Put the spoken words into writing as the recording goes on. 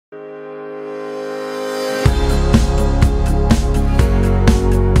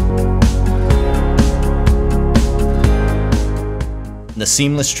The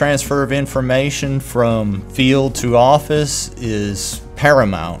seamless transfer of information from field to office is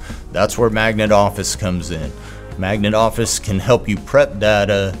paramount. That's where Magnet Office comes in. Magnet Office can help you prep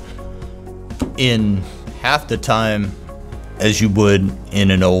data in half the time as you would in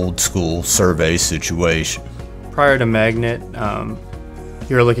an old school survey situation. Prior to Magnet,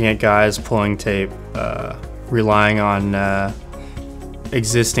 you were looking at guys pulling tape, relying on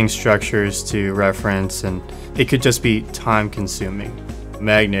existing structures to reference, and it could just be time consuming.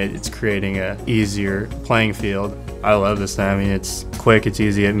 Magnet, it's creating a easier playing field. I love this thing. I mean, it's quick, it's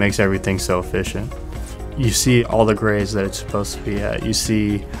easy, it makes everything so efficient. You see all the grades that it's supposed to be at. You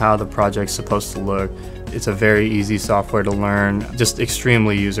see how the project's supposed to look. It's a very easy software to learn, just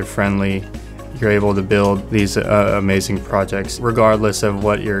extremely user-friendly. You're able to build these amazing projects regardless of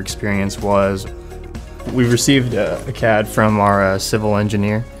what your experience was. We received a CAD from our civil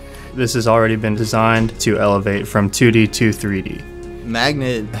engineer. This has already been designed to elevate from 2D to 3D.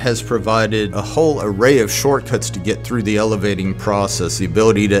 Magnet has provided a whole array of shortcuts to get through the elevating process. The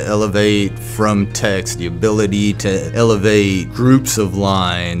ability to elevate from text, the ability to elevate groups of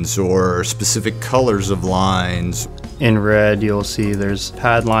lines or specific colors of lines. In red, you'll see there's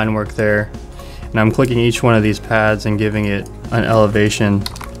pad line work there. And I'm clicking each one of these pads and giving it an elevation.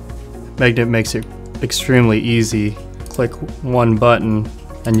 Magnet makes it extremely easy. Click one button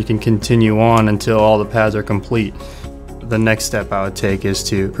and you can continue on until all the pads are complete. The next step I would take is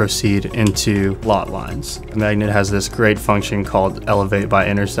to proceed into lot lines. Magnet has this great function called Elevate by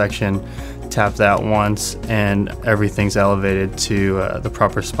Intersection. Tap that once and everything's elevated to the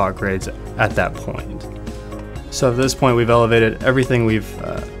proper spot grades at that point. So at this point we've elevated everything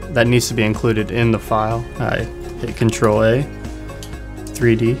that needs to be included in the file. I hit Control A,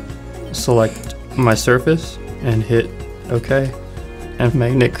 3D, select my surface and hit OK. And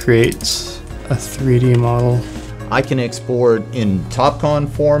Magnet creates a 3D model. I can export in TopCon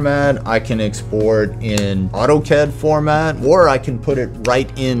format, I can export in AutoCAD format, or I can put it right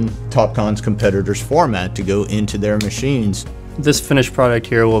in TopCon's competitors format to go into their machines. This finished product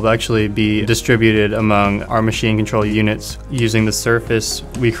here will actually be distributed among our machine control units using the surface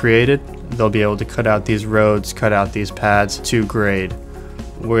we created. They'll be able to cut out these roads, cut out these pads to grade.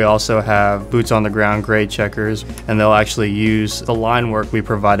 We also have boots on the ground grade checkers, and they'll actually use the line work we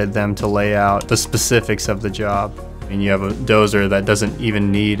provided them to lay out the specifics of the job. And you have a dozer that doesn't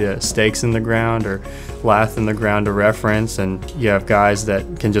even need stakes in the ground or lath in the ground to reference, and you have guys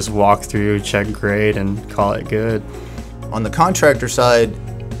that can just walk through, check grade, and call it good. On the contractor side,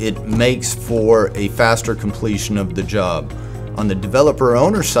 it makes for a faster completion of the job. On the developer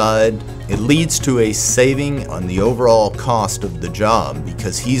owner side, it leads to a saving on the overall cost of the job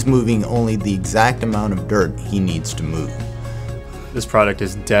because he's moving only the exact amount of dirt he needs to move. This product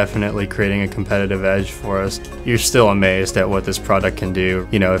is definitely creating a competitive edge for us. You're still amazed at what this product can do.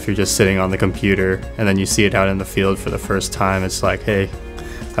 You know, if you're just sitting on the computer and then you see it out in the field for the first time, it's like, hey,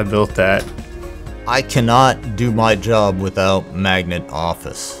 I built that. I cannot do my job without Magnet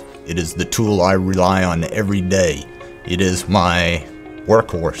Office. It is the tool I rely on every day. It is my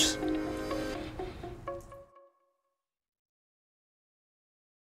workhorse.